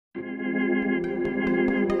Hello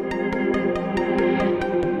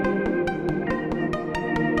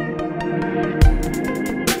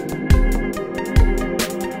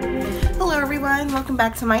everyone, welcome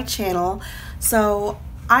back to my channel. So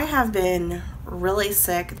I have been really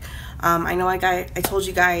sick. I know I told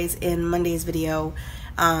you guys in Monday's video,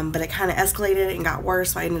 but it kind of escalated and got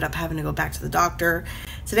worse, so I ended up having to go back to the doctor.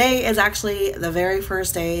 Today is actually the very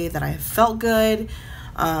first day that I felt good,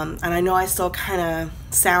 and I know I still kind of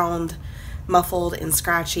sound muffled and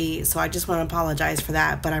scratchy, so I just want to apologize for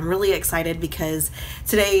that. But I'm really excited because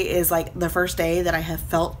today is like the first day that I have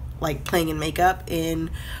felt like playing in makeup in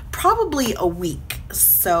probably a week.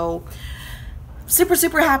 So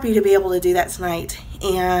super happy to be able to do that tonight,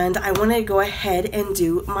 and I want to go ahead and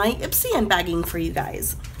do my Ipsy unbagging for you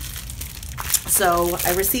guys. So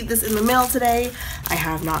I received this in the mail today. I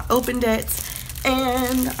have not opened it,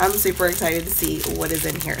 and I'm super excited to see what is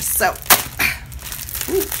in here. So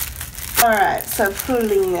alright, so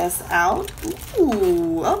pulling this out.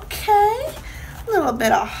 Ooh, okay, a little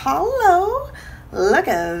bit of hollow. Look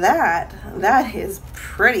at that. That is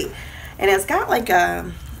pretty, and it's got like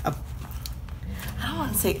a I don't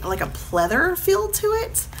want to say like a pleather feel to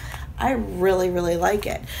it. I really like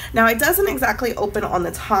it. Now it doesn't exactly open on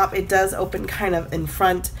the top. It does open kind of in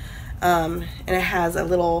front, and it has a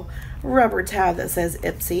little rubber tab that says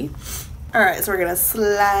Ipsy. All right, so we're gonna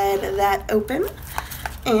slide that open,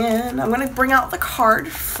 and I'm gonna bring out the card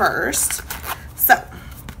first. So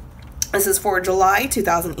this is for July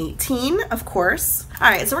 2018, of course. All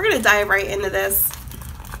right, so we're gonna dive right into this,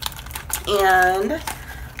 and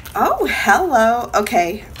oh, hello.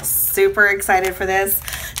 Okay, super excited for this.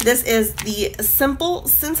 This is the Simple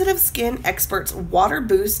Sensitive Skin Experts Water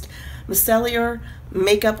Boost Micellar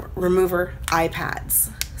Makeup Remover Eye Pads.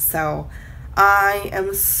 So I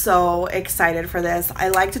am so excited for this. I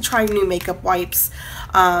like to try new makeup wipes.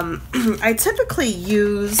 I typically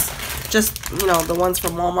use just, you know, the ones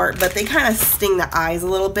from Walmart, but they kind of sting the eyes a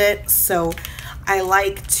little bit. So I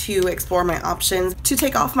like to explore my options to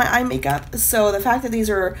take off my eye makeup. So the fact that these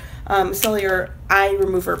are micellar eye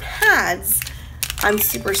remover pads, I'm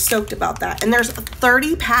super stoked about that. And there's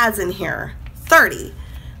 30 pads in here. 30.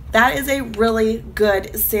 That is a really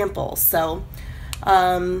good sample. So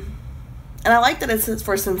and I like that it's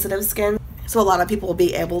for sensitive skin, so a lot of people will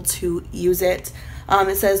be able to use it.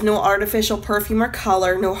 It says no artificial perfume or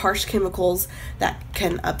color, no harsh chemicals that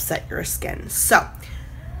can upset your skin. So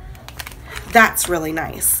that's really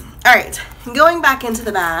nice. All right, going back into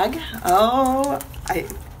the bag. Oh,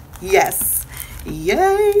 yes,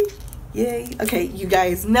 yay. Okay, you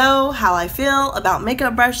guys know how I feel about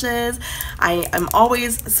makeup brushes. I am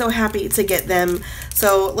always so happy to get them.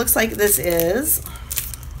 So it looks like this is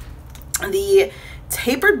the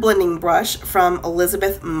tapered blending brush from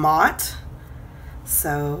Elizabeth Mott.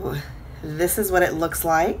 So this is what it looks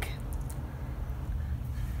like.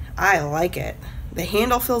 I like it. The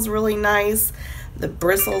handle feels really nice. The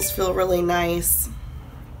bristles feel really nice.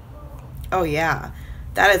 Oh yeah,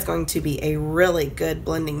 that is going to be a really good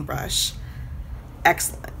blending brush.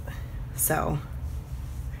 Excellent. So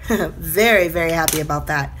very happy about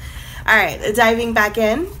that. All right, diving back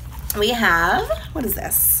in, we have, what is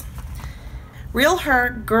this? Real Her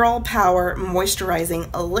Girl Power Moisturizing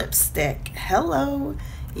Lipstick. Hello.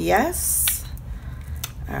 Yes.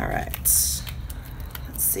 All right. Let's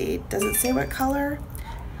see. Does it say what color?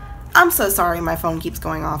 I'm so sorry. My phone keeps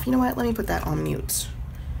going off. You know what? Let me put that on mute.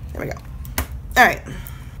 There we go. All right. All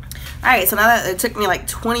right. So now that it took me like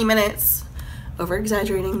 20 minutes, over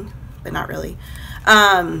exaggerating, but not really.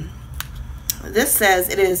 This says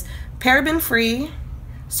it is paraben free,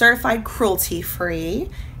 certified cruelty free,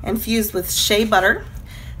 infused with shea butter,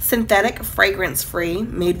 synthetic fragrance free,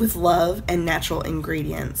 made with love and natural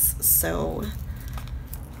ingredients. So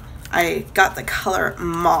I got the color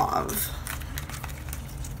mauve.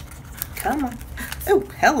 Come on. Oh,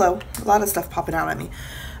 hello. A lot of stuff popping out at me.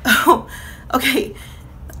 Oh, okay.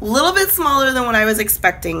 A little bit smaller than what I was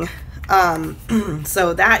expecting.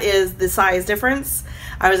 So that is the size difference.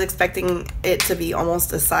 I was expecting it to be almost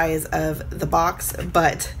the size of the box,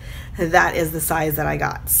 but that is the size that I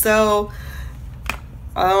got. So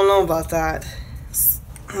I don't know about that.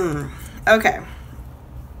 Okay.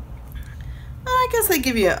 I guess they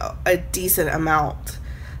give you a decent amount.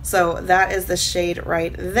 So that is the shade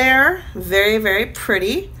right there. Very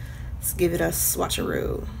pretty. Let's give it a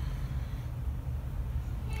swatcheroo.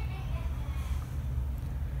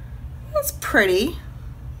 That's pretty.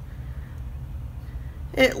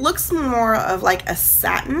 It looks more of like a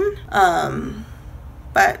satin,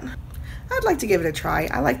 but I'd like to give it a try.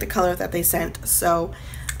 I like the color that they sent, so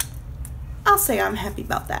I'll say I'm happy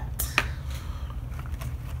about that.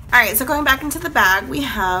 Alright, so going back into the bag, we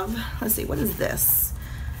have, let's see, what is this?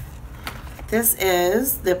 This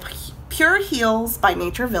is the Pure Heals by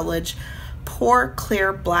Nature Village Pore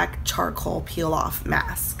Clear Black Charcoal Peel Off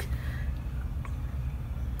Mask.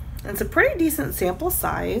 It's a pretty decent sample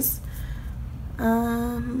size.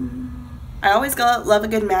 I always love a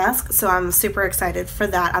good mask, so I'm super excited for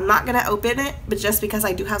that. I'm not going to open it, but just because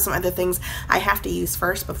I do have some other things I have to use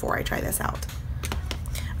first before I try this out.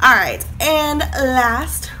 Alright, and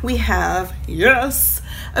last we have, yes,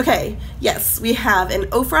 okay, yes, we have an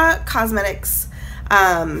Ofra Cosmetics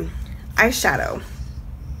eyeshadow.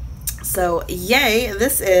 So, yay,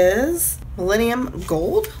 this is Millennium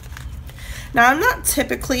Gold. Now, I'm not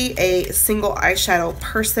typically a single eyeshadow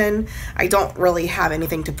person. I don't really have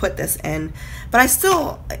anything to put this in, but I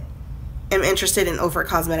still am interested in Ofra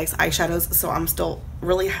Cosmetics eyeshadows, so I'm still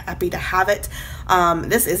really happy to have it.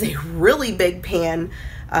 This is a really big pan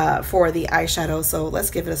for the eyeshadow, so let's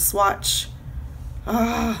give it a swatch.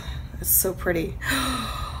 Oh, it's so pretty.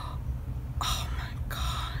 Oh my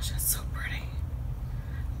gosh, it's so pretty.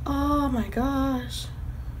 Oh my gosh.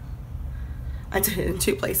 I did it in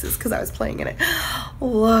 2 places because I was playing in it.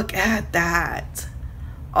 Look at that.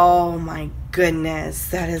 Oh my goodness,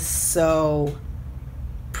 that is so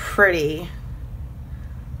pretty.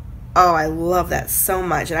 Oh, I love that so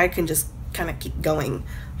much, and I can just kind of keep going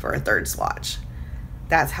for a third swatch.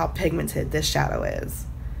 That's how pigmented this shadow is.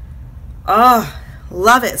 Oh,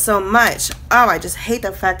 love it so much. Oh, I just hate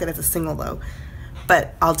the fact that it's a single though,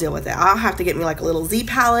 but I'll deal with it. I'll have to get me like a little Z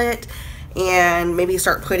palette and maybe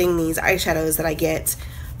start putting these eyeshadows that I get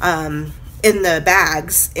in the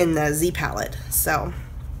bags in the Z palette. So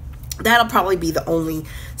that'll probably be the only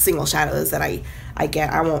single shadows that I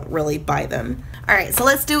get. I won't really buy them. All right, so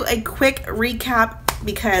let's do a quick recap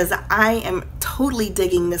because I am totally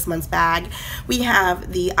digging this month's bag. We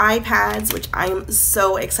have the iPads, which I am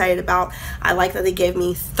so excited about. I like that they gave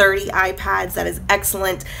me 30 iPads. That is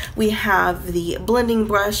excellent. We have the blending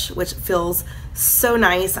brush, which feels so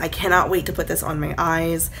nice. I cannot wait to put this on my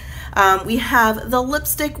eyes. We have the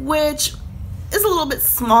lipstick, which is a little bit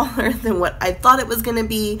smaller than what I thought it was going to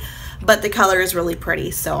be, but the color is really pretty,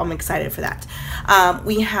 so I'm excited for that.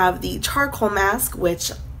 We have the charcoal mask,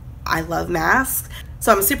 which I love masks,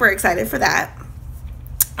 so I'm super excited for that.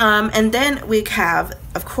 And then we have,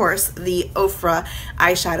 of course, the Ofra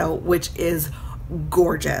eyeshadow, which is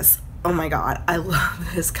gorgeous. Oh my god, I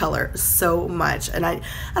love this color so much. And I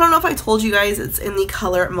don't know if I told you guys, it's in the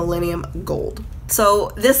color Millennium Gold.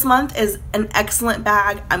 So this month is an excellent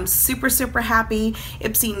bag. I'm super, super happy.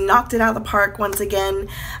 Ipsy knocked it out of the park once again.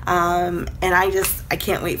 And I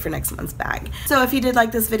can't wait for next month's bag. So if you did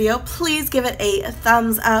like this video, please give it a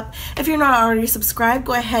thumbs up. If you're not already subscribed,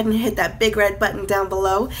 go ahead and hit that big red button down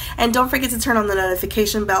below. And don't forget to turn on the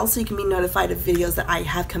notification bell so you can be notified of videos that I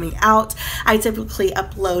have coming out. I typically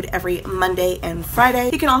upload every Monday and Friday.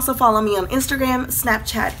 You can also follow me on Instagram,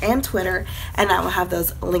 Snapchat, and Twitter, and I will have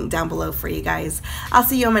those linked down below for you guys. I'll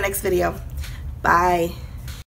see you on my next video. Bye.